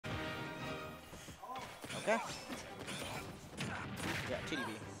Okay. Yeah,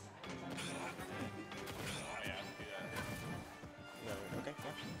 TDB. Okay,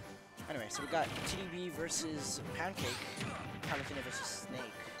 yeah. Anyway, so we got TDB versus PoundCake, Palutena versus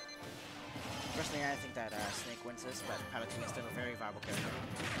Snake. Personally, I think that Snake wins this, but Palutena is still a very viable character.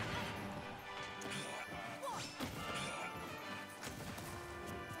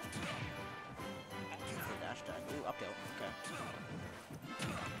 Dash tag. Ooh, uphill. Okay.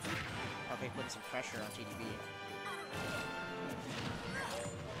 Okay, putting some pressure on TDB.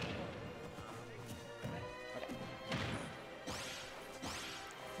 Okay.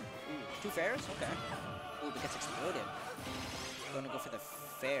 Ooh, 2 fairs? Okay. Ooh, but gets exploded. Going to go for the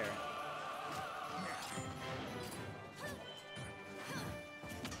fair.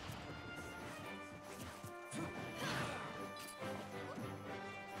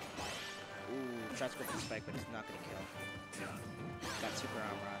 Ooh, tries to go for the spike, but it's not going to kill. Got super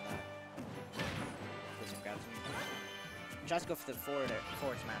armor on that. Puts him, grabs him. Tries to go for the forward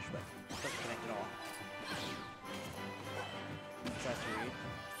smash, but doesn't connect at all. Tries to read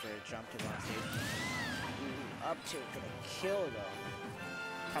for a jump to one stage. Ooh, up to gonna kill though.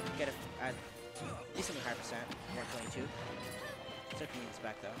 Probably get it at decently high percent, 122. Took means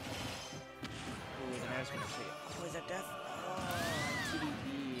back though. Ooh, the Nair's gonna see. Oh, is that death? Oh,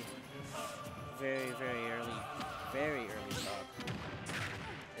 TDB. Very, very early stock.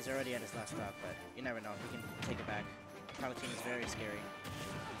 Is already at his last stock, but you never know. He can take it back. Palutena is very scary.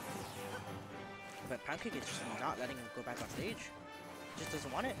 But PoundCake is just not letting him go back on stage. He just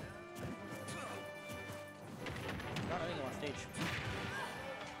doesn't want it. Not letting him on stage.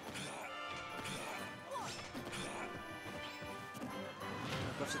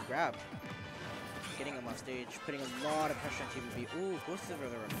 Goes to the grab. Getting him on stage, putting a lot of pressure on TDB. Ooh, goes to the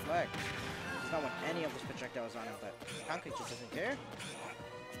reflect. Does not want any of those projectiles on him, but PoundCake just doesn't care.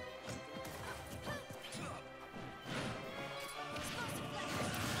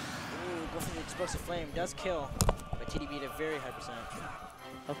 Ooh, go for the explosive flame. Does kill, but TDB at a very high percent.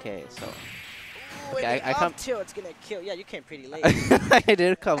 Okay, so. Ooh, Okay, I come. It's gonna kill. Yeah, you came pretty late. I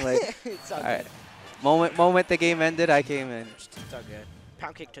did come late. It's all all good. right. Moment the game ended, I came in. It's all good.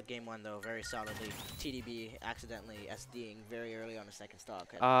 PoundCake took game 1 though very solidly. TDB accidentally SDing very early on the second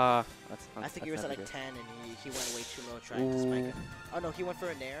stock. I think he was at like 10 and he went way too low trying to spike it. Oh no, he went for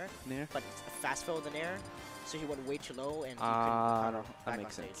a nair, but fast fell the nair, so he went way too low and he couldn't that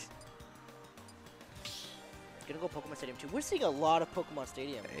makes sense. Gonna go Pokemon Stadium 2. We're seeing a lot of Pokemon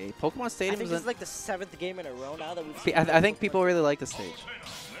Stadium. Hey, Pokemon Stadium I think this is like the 7th game in a row now that we've seen. I think people really like the stage.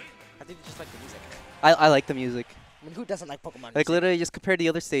 I think they just like the music. I like the music. I mean, who doesn't like Pokemon Like music? literally just compare the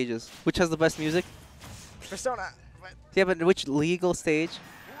other stages. Which has the best music? Persona. Yeah, but which legal stage?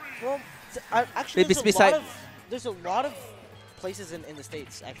 Well, actually, there's a lot of places in the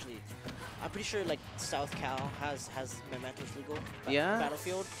States, actually. I'm pretty sure, like, South Cal has Mementos legal. Yeah?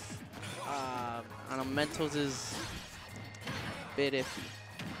 Battlefield. I don't know, Mentos is a bit iffy.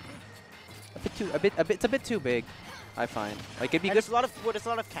 It's a bit too big, I find. Like it'd be good. There's a lot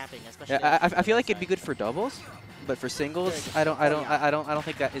of camping, especially. Yeah, I feel like it'd be good for doubles, but for singles, I don't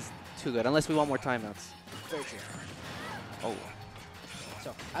think that is too good unless we want more timeouts. Very true. Oh.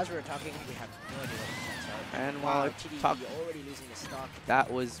 So as we were talking, we have no idea what the percents are. And while TDB already losing his stock.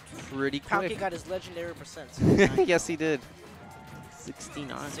 That was pretty quick. PoundCake got his legendary percents. Yes, he did.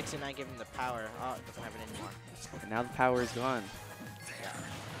 69. 69 gave him the power. Oh, it doesn't have it anymore. And now the power is gone. Yeah.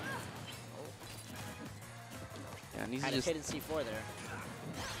 Yeah, and he's had just a hidden C4 there.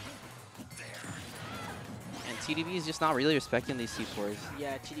 And TDB is just not really respecting these C4s.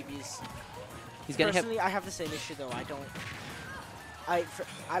 Yeah, TDB's. He's getting hit. Personally, I have the same issue though.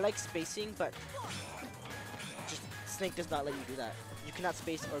 I like spacing, but just Snake does not let you do that. You cannot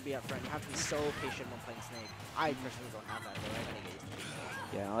space or be up front. You have to be so patient when playing Snake. I personally don't have that though. I gotta get used to it.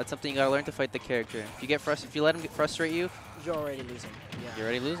 Yeah, well, that's something you gotta learn to fight the character. If you get if you let him frustrate you, you're already losing. Yeah. You're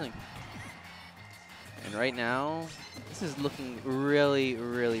already losing. And right now, this is looking really,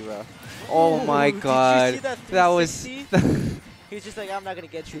 really rough. Oh my God, did you see that was. He's just like, I'm not gonna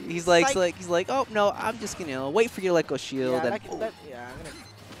get you. He's like, oh no, I'm just gonna wait for you to let go shield. Yeah, and I'm gonna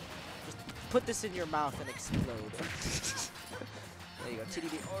just put this in your mouth and explode. There you go.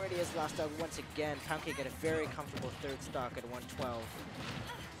 TDB already has lost out once again. PoundCake get a very comfortable third stock at 112.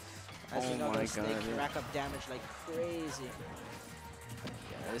 As you know, Snake can rack up damage like crazy.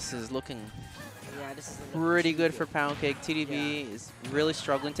 Yeah, this is looking. Yeah, this is pretty good for PoundCake. TDB is really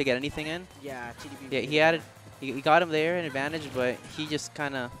struggling to get anything in. Yeah, TDB. Yeah, he got him there an advantage, but he just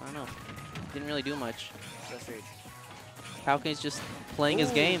kind of, I don't know, didn't really do much. That's very true. PoundCake's just playing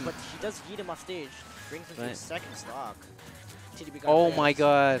his game. But he does yeet him off stage. Brings him to his second stock. TDB got oh my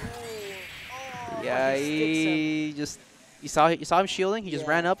God. Yeah, he just you saw him shielding. He just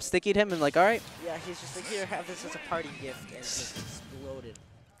ran up, stickied him, and like, all right. Yeah, he's just like, here, have this as a party gift, and just exploded.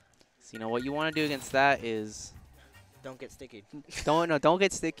 So you know what you want to do against that is Don't get sticky. don't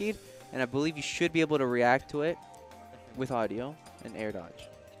get stickied, and I believe you should be able to react to it with audio and air dodge.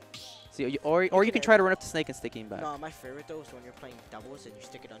 So or you can try to run up to Snake and stick him back. No, my favorite though is when you're playing doubles and you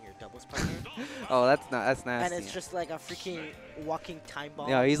stick it on your doubles partner. Oh, that's nasty. And it's just like a freaking walking time bomb.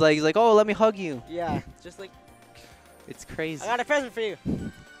 Yeah, he's like, oh, let me hug you. Yeah, just like. It's crazy. I got a present for you. Yeah,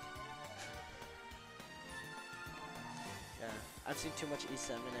 I've seen too much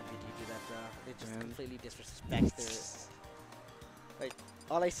E7 MVD do that, bro. It just completely disrespects their. Like,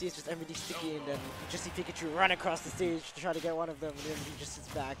 all I see is just MVD sticky, and then you just see Pikachu run across the stage to try to get one of them, and then he just sits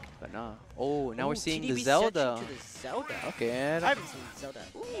back. But no. Oh, now we're seeing TDB the Zelda. To the Zelda. Okay. I haven't seen Zelda.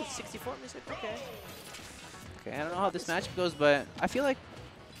 Ooh, 64 music. Okay. Okay, I don't know how this matchup goes, but I feel like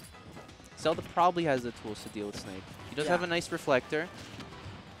Zelda probably has the tools to deal with Snake. He does have a nice reflector,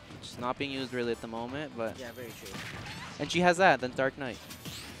 which is not being used really at the moment, but yeah, very true. And she has that, then Dark Knight.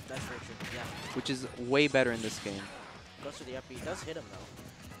 That's very true. Yeah. Which is way better in this game. Goes to the up B. Does hit him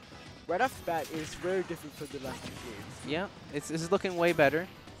though. Right off the bat, it's very different from the last two games. Yeah, this is looking way better.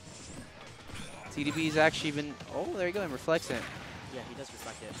 TDB's actually been. Oh, there you go. And reflects it. Yeah, he does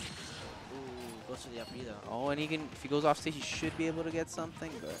reflect it. Ooh, goes to the up B though. Oh, and he can. If he goes off stage, he should be able to get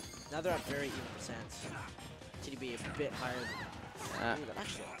something. But now they're at very even percents. TDB a bit higher. Ooh, that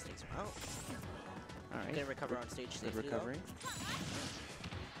actually almost takes him out. All right. Didn't recover on stage. Good recovery.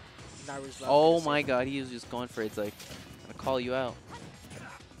 Oh my God, he was just going for it. It's like, I'm gonna call you out.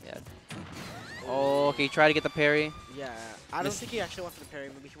 Yeah. Oh, okay. Try to get the parry. Yeah, I don't think he actually went for the parry.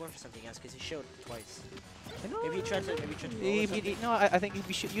 Maybe he went for something else because he showed twice. Maybe he tried to. No, I think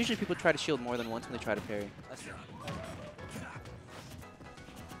usually people try to shield more than once when they try to parry. That's true.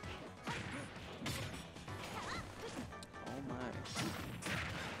 Oh my.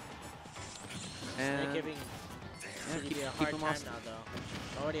 And giving keep a hard him time off. now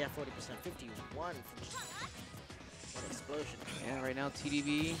though. Already at 40%, 51 from just one explosion. Yeah, right now TDB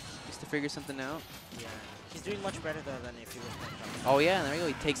needs to figure something out. Yeah, he's doing much better though than if he was playing top. Oh yeah, there we go.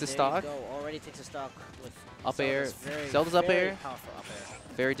 He takes the stock. There you go. Already takes a stock with up air. Zelda's up air. Powerful up air.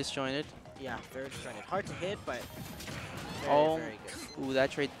 Very disjointed. Yeah, very disjointed. Hard to hit, but very good. Ooh,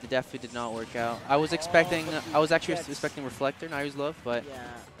 that trade definitely did not work out. I was expecting. I was actually expecting reflector, Nairu's love, but. Yeah.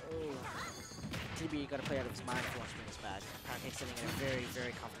 Ooh. TDB got to play out of his mind if he wants to bring this back. PoundCake sitting in a very,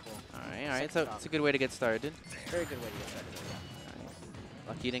 very comfortable. All right. So it's a good way to get started. Very good way to get started. Yeah.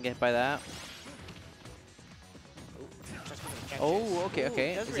 Lucky you didn't get hit by that. Oh,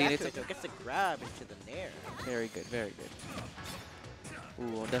 okay. Does react to it, gets the grab into the nair. Very good.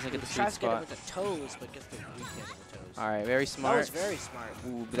 Ooh, doesn't get the sweet tries to get it spot. with the toes, but gets the weak hit with the toes. All right, very smart. That was very smart.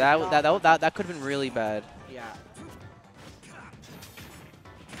 Ooh, that could have been really bad. Yeah.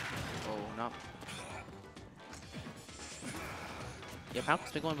 Oh, no. Yeah,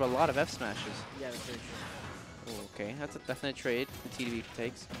 PoundCake's been going for a lot of F smashes. Yeah, that's very true. Ooh, okay, that's a definite trade the TDB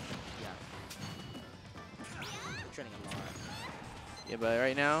takes. Yeah. They're trading a lot. Yeah, but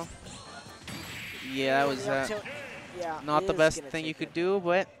right now, yeah, that was not the best thing you could do,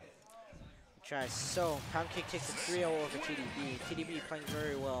 but. Tries. So, PoundCake takes a 3-0 over TDB. TDB playing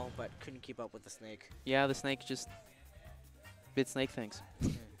very well, but couldn't keep up with the Snake. Yeah, the Snake just bit Snake things.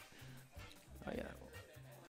 Oh, yeah.